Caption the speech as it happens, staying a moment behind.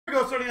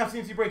starting off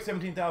CNC break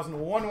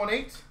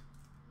 17,118.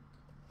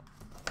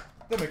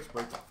 The mixed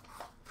break.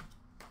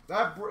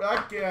 That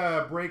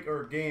break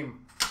or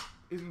game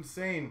is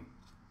insane.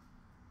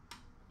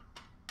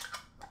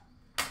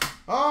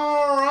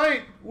 All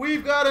right,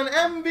 we've got an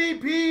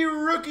MVP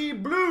rookie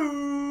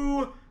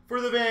blue for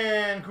the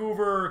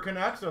Vancouver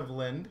Canucks of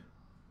Lind.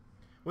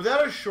 Was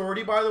that a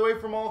shorty, by the way,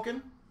 from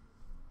Malkin?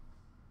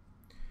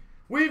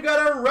 We've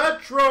got a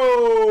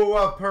retro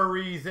of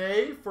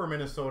Parise for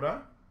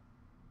Minnesota.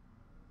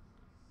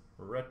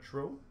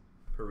 Retro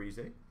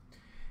Parise.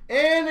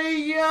 And a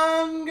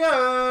Young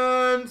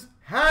Guns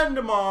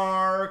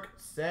Handmark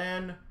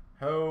San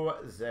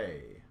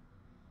Jose.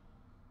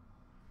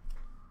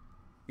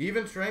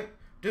 Even strength.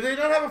 Do they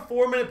not have a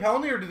 4-minute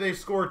penalty, or do they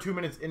score 2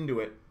 minutes into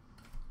it?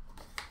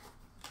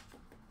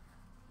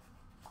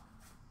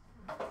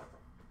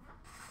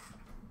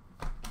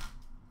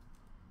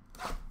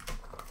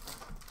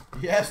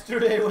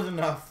 Yesterday was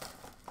enough.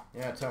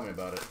 Yeah, tell me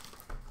about it.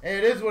 Hey,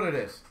 it is what it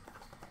is.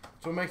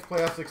 That's what makes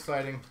playoffs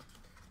exciting.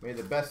 May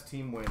the best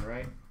team win,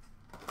 right?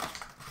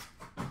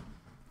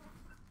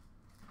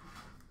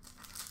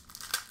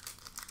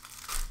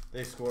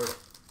 They scored.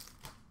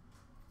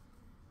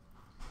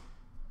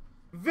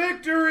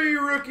 Victory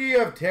rookie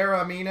of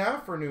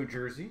Terramina for New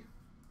Jersey.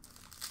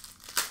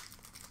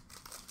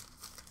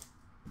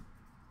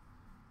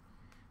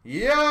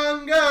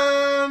 Young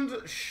Guns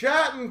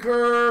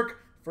Shattenkirk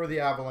for the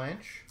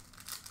Avalanche.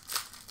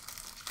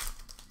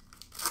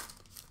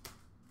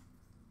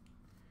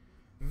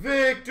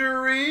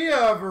 Victory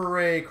of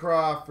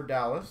Raycroft for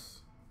Dallas.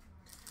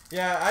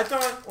 Yeah, I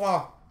thought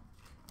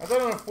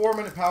on a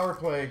 4-minute power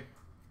play,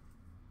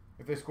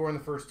 if they score in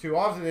the first two.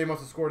 Obviously, they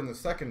must have scored in the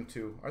second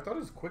two. I thought it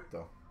was quick,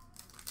 though.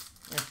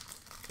 Yeah,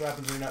 what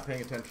happens when you're not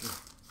paying attention.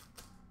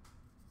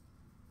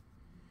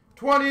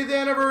 20th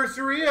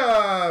anniversary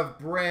of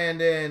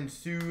Brandon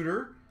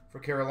Suter for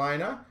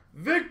Carolina.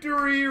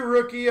 Victory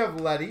rookie of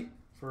Letty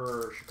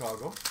for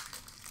Chicago.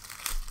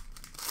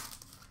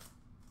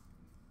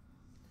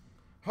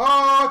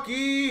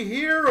 Hockey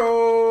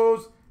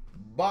Heroes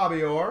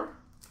Bobby Orr,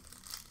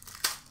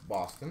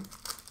 Boston.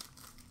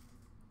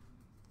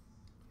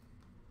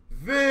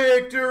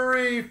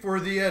 Victory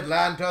for the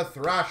Atlanta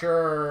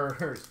Thrashers,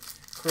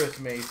 Chris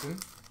Mason.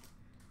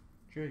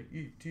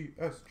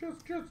 J-E-T-S,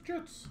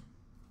 Jets.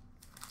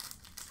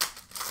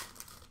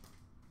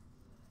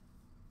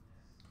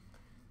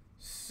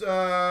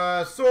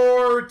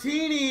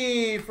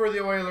 Sortini for the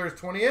Oilers,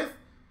 20th.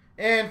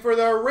 And for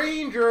the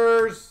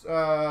Rangers,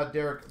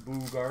 Derek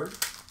Boogaard.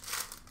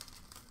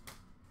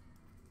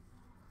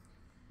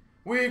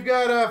 We've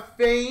got a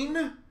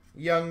Fane,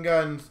 Young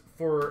Guns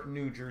for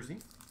New Jersey.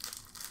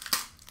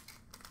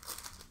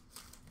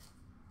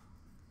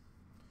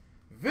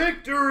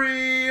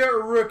 Victory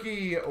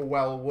rookie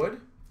Wellwood,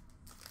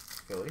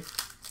 Philly.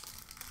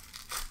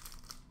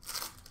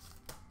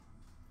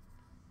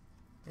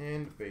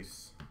 And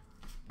base.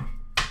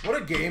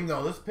 What a game,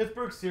 though. This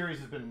Pittsburgh series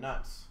has been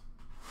nuts.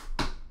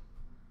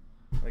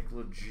 Like,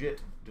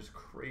 legit, just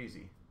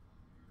crazy.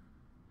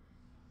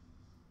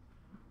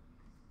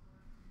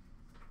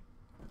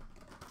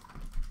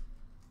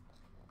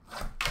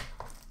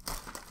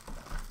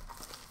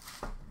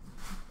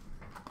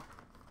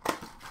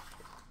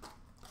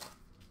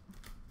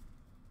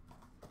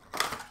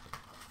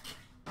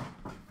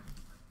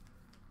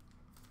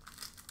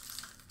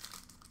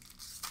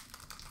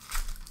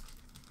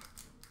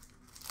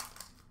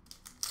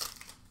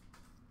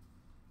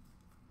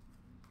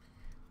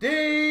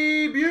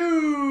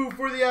 Debut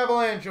for the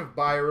Avalanche of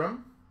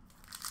Byram.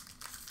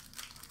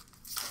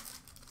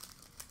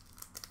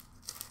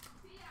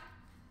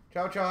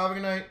 Ciao, ciao. Have a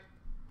good night.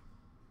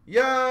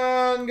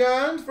 Young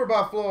Guns for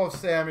Buffalo of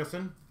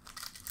Samuelson.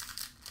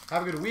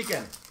 Have a good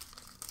weekend.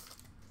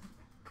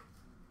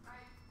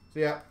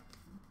 See ya.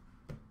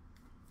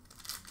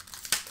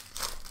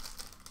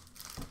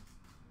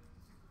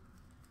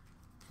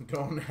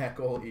 Don't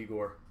heckle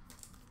Igor.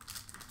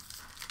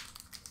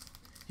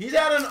 He's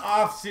had an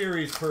off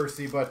series,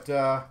 Percy, but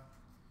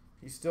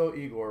he's still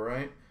Igor,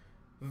 right?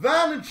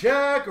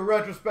 Vanacek, a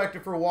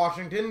retrospective for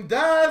Washington.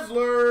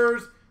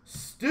 Dazzlers,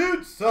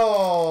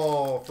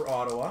 Stutzel for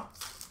Ottawa.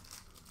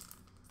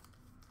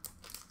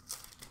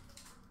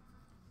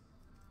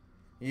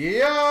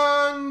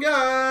 Young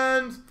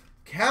Guns,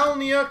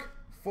 Kalniuk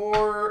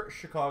for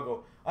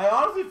Chicago. I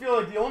honestly feel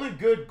like the only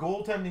good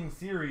goaltending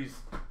series,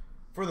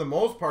 for the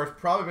most part, has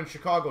probably been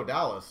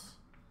Chicago-Dallas.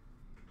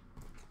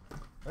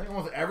 I think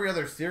almost every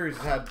other series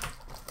has had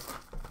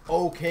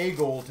okay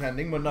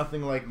goaltending, but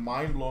nothing like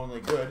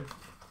mind-blowingly good.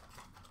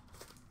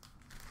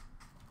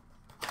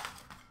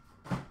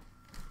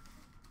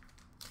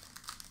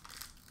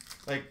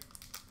 Like,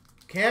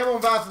 Campbell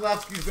and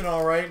Vasilevsky's been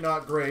alright,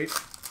 not great.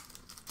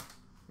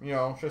 You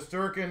know,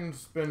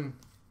 Shesterkin's been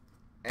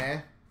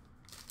eh.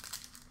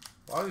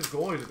 A lot of these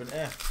goalies have been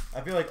eh.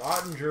 I feel like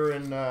Ottinger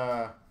and,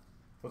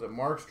 was it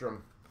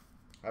Markstrom,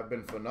 have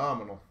been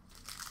phenomenal.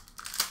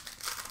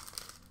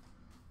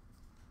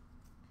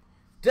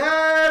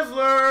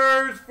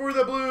 Dazzlers for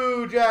the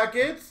Blue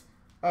Jackets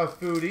of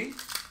Foodie.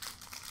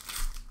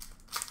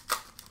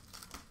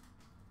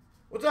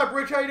 What's up,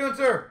 Rich? How you doing,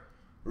 sir?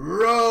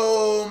 Romanov,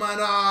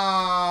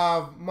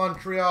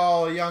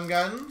 Montreal Young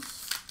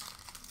Guns.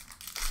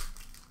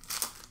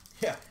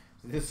 Yeah,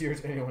 this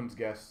year's anyone's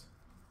guess.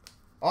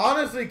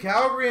 Honestly,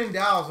 Calgary and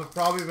Dallas have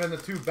probably been the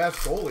two best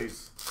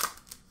goalies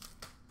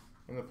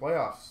in the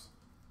playoffs.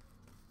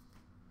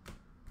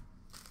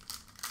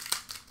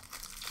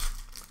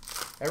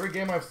 Every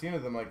game I've seen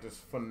of them, like, just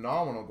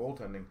phenomenal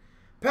goaltending.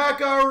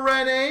 Pekka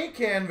Rinne,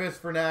 canvas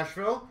for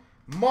Nashville.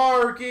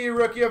 Marquee,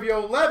 rookie of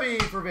Levy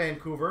for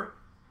Vancouver.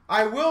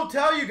 I will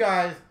tell you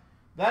guys,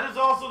 that is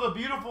also the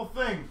beautiful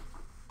thing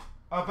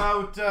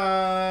about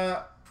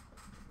the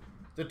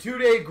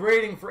two-day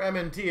grading for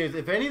MNT is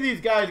if any of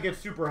these guys get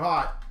super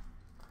hot,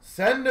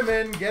 send them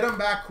in, get them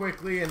back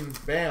quickly,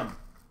 and bam,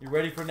 you're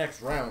ready for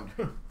next round.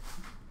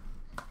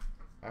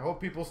 I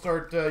hope people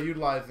start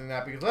utilizing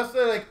that because let's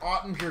say like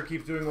Ottinger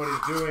keeps doing what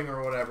he's doing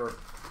or whatever,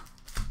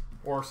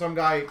 or some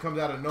guy comes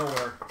out of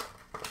nowhere.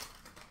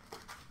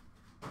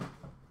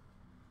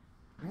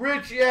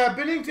 Rich, yeah,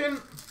 Binnington,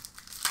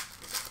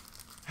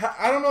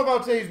 I don't know if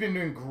I'll say he's been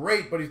doing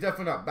great, but he's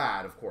definitely not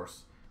bad, of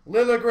course.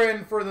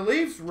 Liljegren for the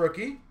Leafs,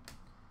 rookie.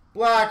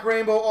 Black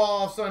Rainbow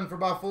All-Sun for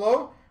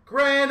Buffalo.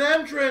 Grand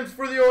Entrance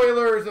for the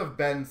Oilers of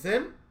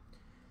Benson.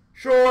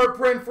 Short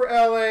print for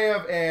LA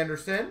of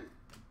Anderson.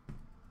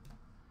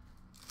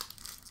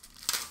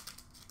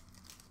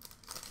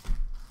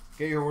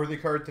 Get your worthy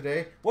card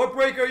today. What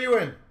break are you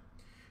in?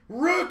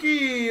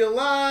 Rookie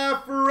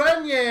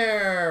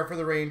Lafreniere for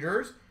the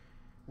Rangers.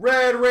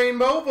 Red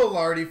Rainbow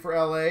Velarde for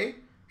LA.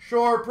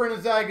 Short print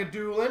of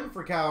Zagadulin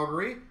for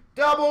Calgary.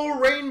 Double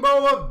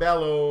Rainbow of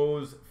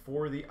Bellows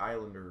for the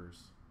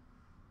Islanders.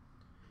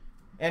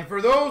 And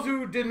for those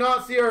who did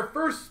not see our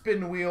first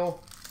spin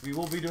wheel, we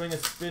will be doing a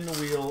spin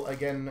wheel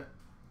again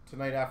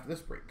tonight after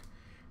this break.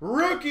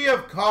 Rookie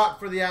of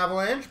Cott for the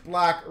Avalanche.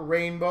 Black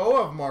Rainbow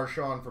of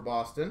Marchand for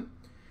Boston.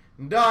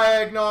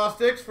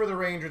 Diagnostics for the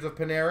Rangers of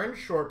Panarin.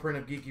 Short print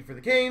of Geeky for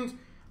the Canes.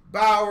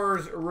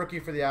 Bowers, rookie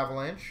for the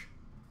Avalanche.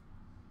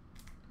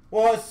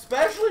 Well,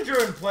 especially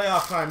during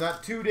playoff time,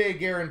 that two-day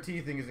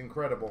guarantee thing is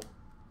incredible.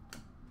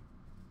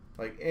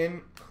 Like,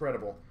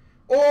 incredible.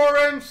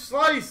 Orange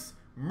Slice,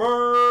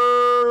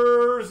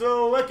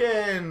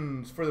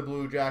 Merzlikins for the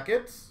Blue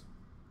Jackets.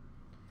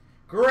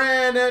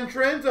 Grand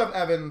Entrance of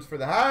Evans for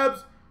the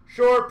Habs.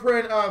 Short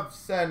print of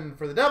Sen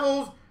for the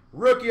Devils.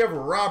 Rookie of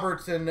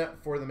Robertson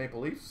for the Maple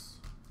Leafs.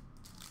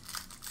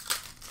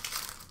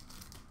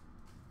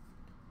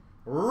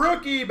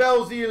 Rookie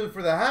Belzile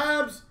for the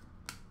Habs.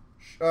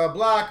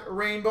 Black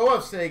Rainbow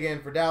of Sagan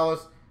for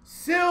Dallas.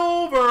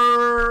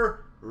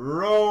 Silver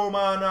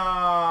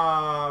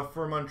Romanov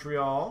for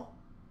Montreal.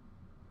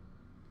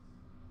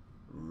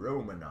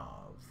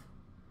 Romanov.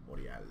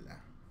 Montreal.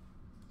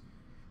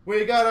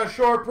 We got a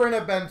short print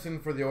of Benson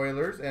for the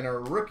Oilers and a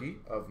rookie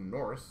of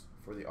Norris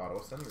for the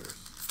Ottawa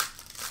Senators.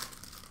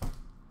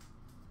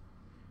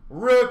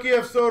 Rookie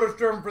of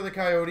Soderstrom for the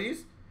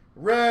Coyotes.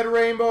 Red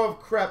Rainbow of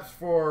Krebs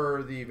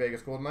for the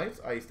Vegas Golden Knights.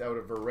 Iced out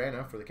of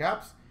Verana for the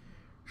Caps.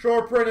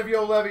 Short print of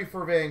Levy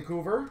for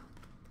Vancouver.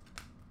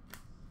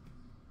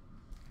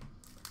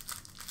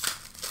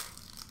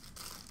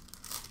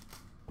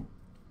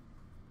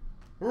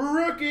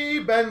 Rookie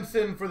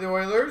Benson for the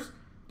Oilers.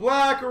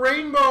 Black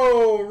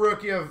Rainbow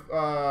rookie of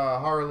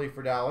Harley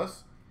for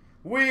Dallas.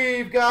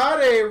 We've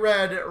got a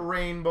red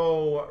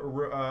rainbow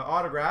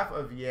autograph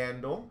of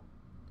Yandel,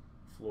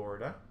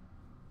 Florida.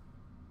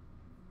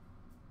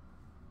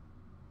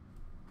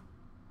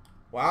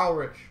 Wow,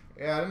 Rich.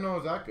 Yeah, I didn't know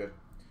it was that good.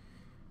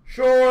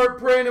 Short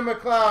print of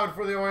McLeod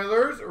for the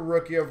Oilers.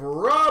 Rookie of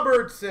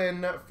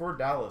Robertson for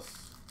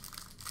Dallas.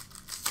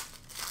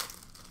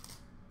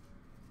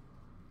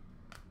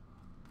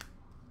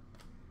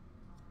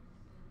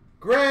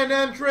 Grand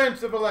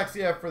Entrance of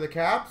Alexiev for the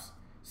Caps.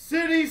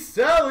 City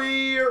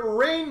Selly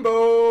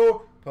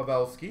Rainbow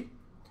Pavelski.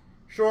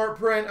 Short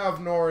print of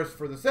Norris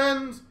for the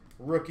Sens.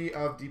 Rookie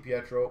of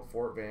DiPietro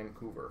for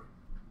Vancouver.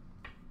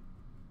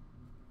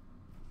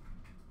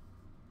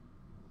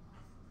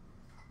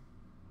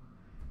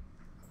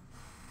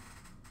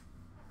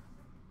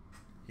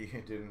 He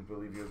didn't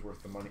believe he was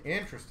worth the money.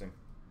 Interesting.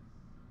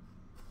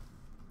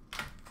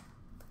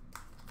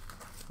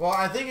 Well,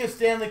 I think his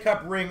Stanley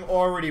Cup ring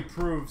already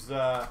proves,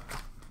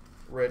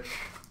 Rich,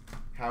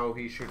 how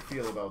he should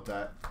feel about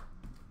that.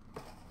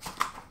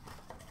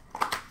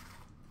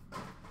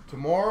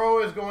 Tomorrow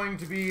is going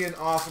to be an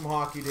awesome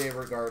hockey day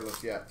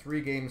regardless. Yeah, 3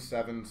 game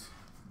 7s.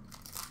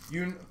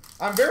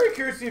 I'm very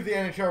curious to see if the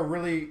NHL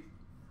really,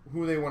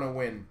 who they want to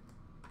win.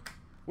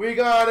 We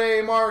got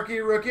a marquee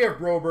rookie of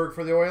Broberg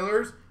for the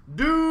Oilers.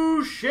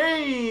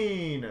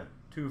 Duchesne,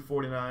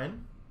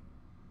 249.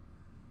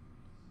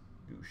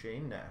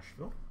 Duchesne,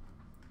 Nashville,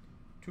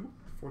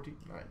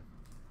 249.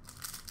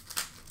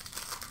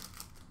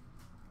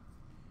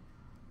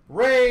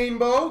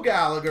 Rainbow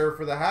Gallagher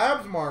for the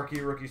Habs.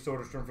 Marquee rookie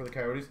Soderstrom for the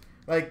Coyotes.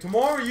 Like,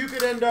 tomorrow you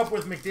could end up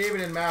with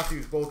McDavid and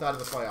Matthews both out of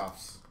the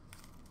playoffs.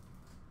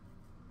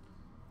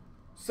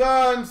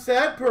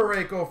 Sunset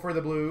Parayko for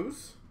the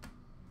Blues.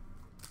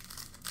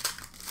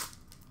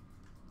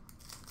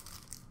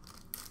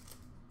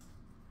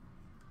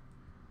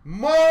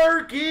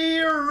 Marquee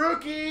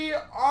rookie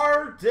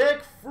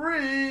Arctic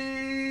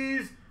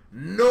Freeze.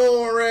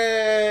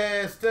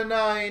 Norris to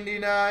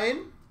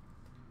 99.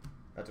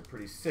 That's a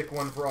pretty sick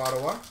one for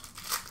Ottawa.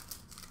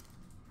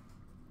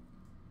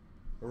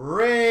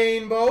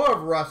 Rainbow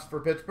of Rust for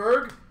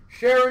Pittsburgh.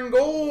 Sharon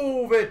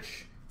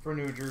Govich for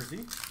New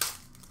Jersey.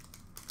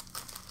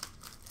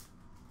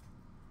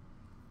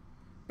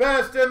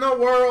 Best in the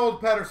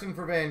world, Pettersson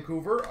for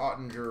Vancouver.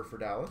 Ottinger for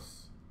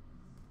Dallas.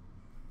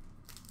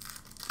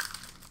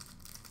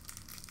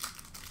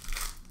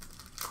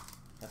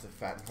 That's a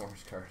fat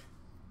Norris card.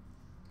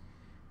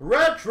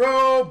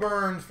 Retro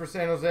Burns for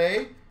San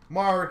Jose.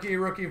 Marquee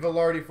rookie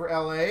Velarde for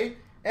LA.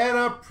 And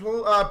a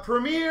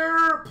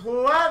Premier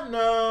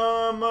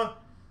Platinum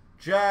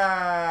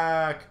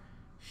Jack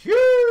Hughes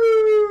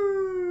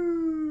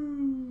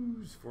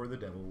for the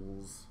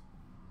Devils.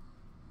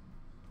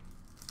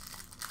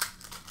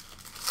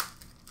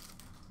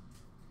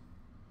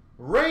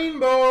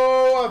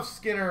 Rainbow of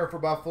Skinner for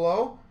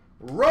Buffalo.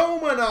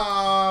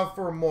 Romanov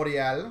for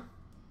Montreal.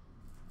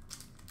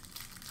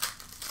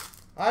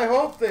 I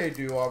hope they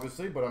do,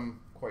 obviously, but I'm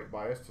quite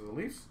biased to the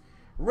Leafs.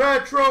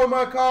 Retro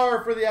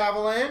Makar for the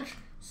Avalanche.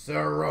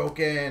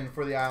 Sorokin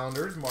for the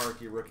Islanders,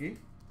 marquee rookie.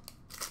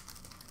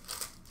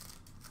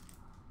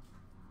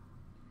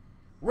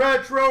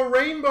 Retro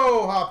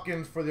Rainbow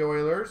Hopkins for the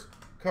Oilers.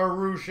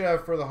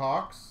 Karusha for the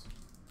Hawks.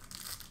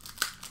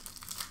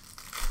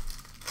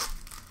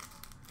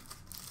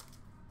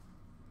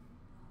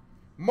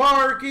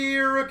 Marquee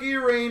rookie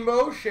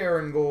Rainbow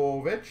Sharon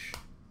Govich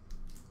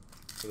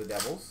for the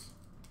Devils.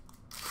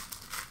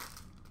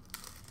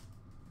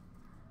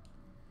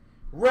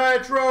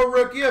 Retro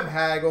rookie of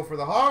Hagel for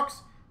the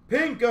Hawks.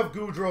 Pink of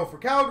Goudreau for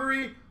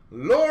Calgary.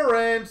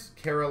 Lawrence,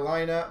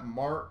 Carolina,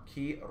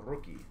 marquee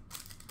rookie.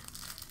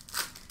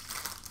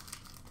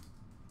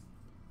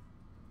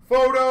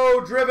 Photo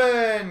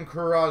driven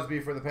Crosby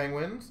for the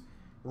Penguins.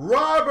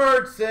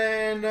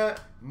 Robertson,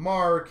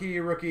 marquee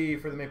rookie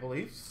for the Maple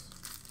Leafs.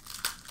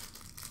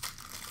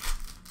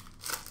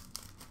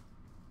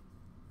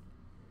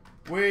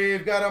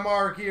 We've got a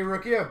marquee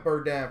rookie of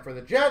Birdam for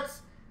the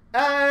Jets.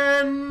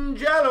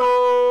 Angelo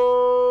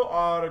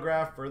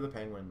autograph for the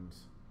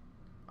Penguins.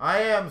 I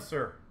am,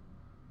 sir.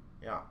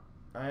 Yeah,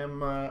 I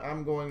am.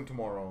 I'm going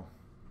tomorrow.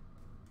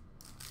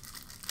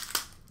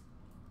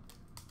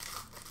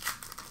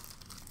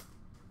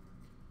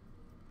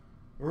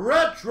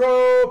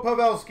 Retro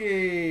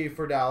Pavelski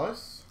for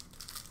Dallas.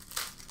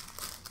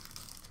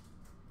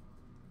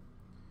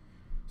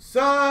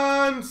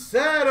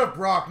 Sunset of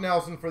Brock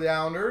Nelson for the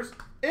Islanders.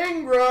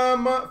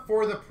 Ingram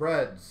for the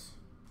Preds.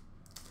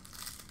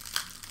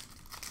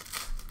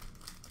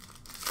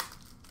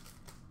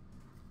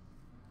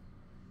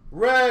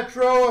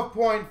 Retro of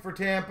Point for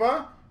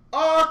Tampa.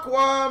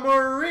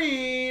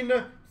 Aquamarine,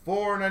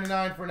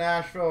 $4.99 for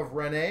Nashville of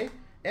Rene.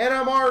 And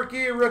a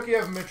marquee rookie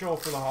of Mitchell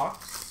for the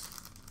Hawks.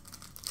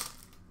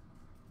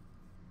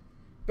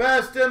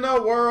 Best in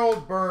the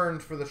world,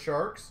 Burns for the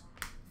Sharks.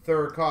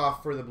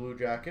 Thurkoff for the Blue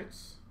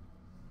Jackets.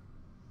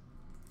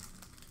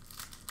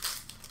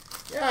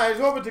 Yeah, I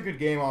just hope it's a good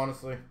game,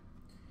 honestly.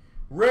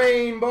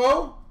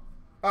 Rainbow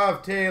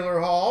of Taylor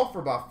Hall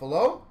for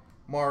Buffalo.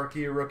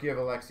 Marquee rookie of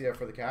Alexia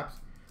for the Caps.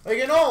 Like,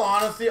 in all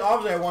honesty,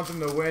 obviously I want them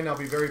to win. I'll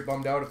be very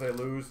bummed out if they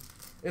lose.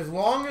 As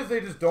long as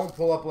they just don't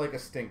pull up like a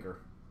stinker.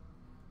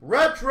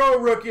 Retro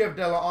rookie of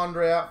Della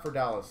Andrea for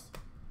Dallas.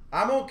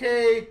 I'm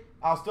okay.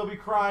 I'll still be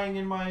crying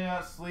in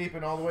my sleep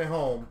and all the way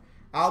home.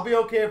 I'll be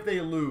okay if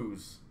they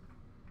lose.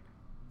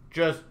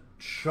 Just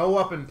show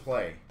up and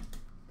play.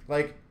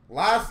 Like,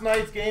 last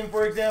night's game,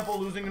 for example,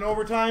 losing in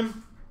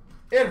overtime,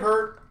 it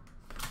hurt,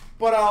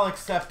 but I'll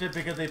accept it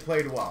because they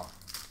played well.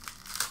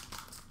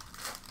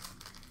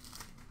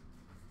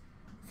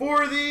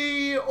 For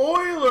the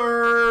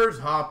Oilers,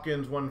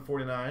 Hopkins,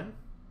 149.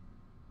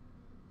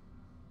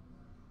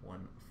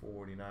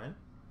 149.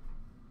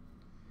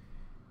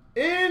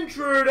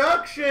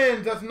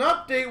 Introductions. That's an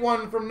update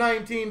one from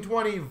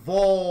 1920.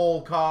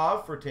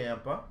 Volkov for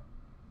Tampa.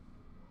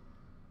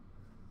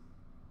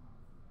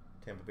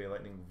 Tampa Bay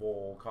Lightning,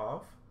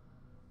 Volkov.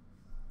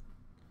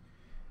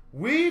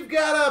 We've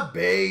got a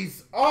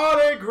base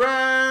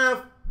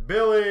autograph.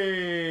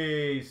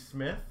 Billy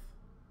Smith,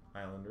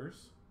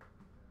 Islanders.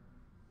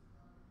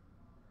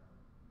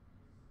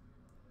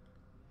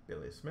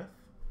 Billy Smith.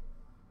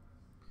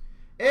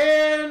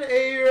 And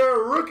a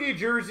rookie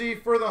jersey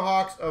for the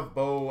Hawks of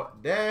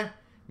Baudin.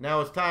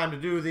 Now it's time to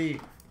do the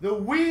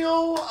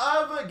Wheel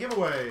of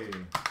Giveaway.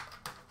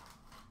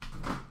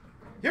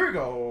 Here we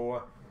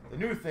go. The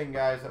new thing,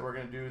 guys, that we're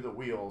going to do, the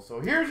wheel. So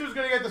here's who's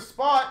going to get the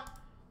spot.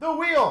 The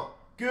wheel.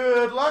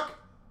 Good luck.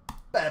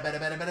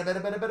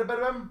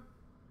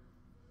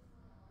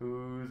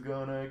 Who's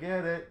going to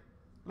get it?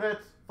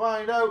 Let's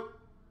find out.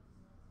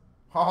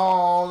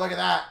 Oh, look at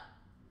that.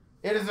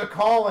 It is a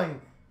calling.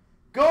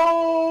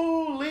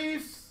 Go,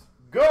 Leafs.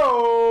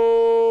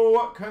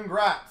 Go.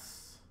 Congrats.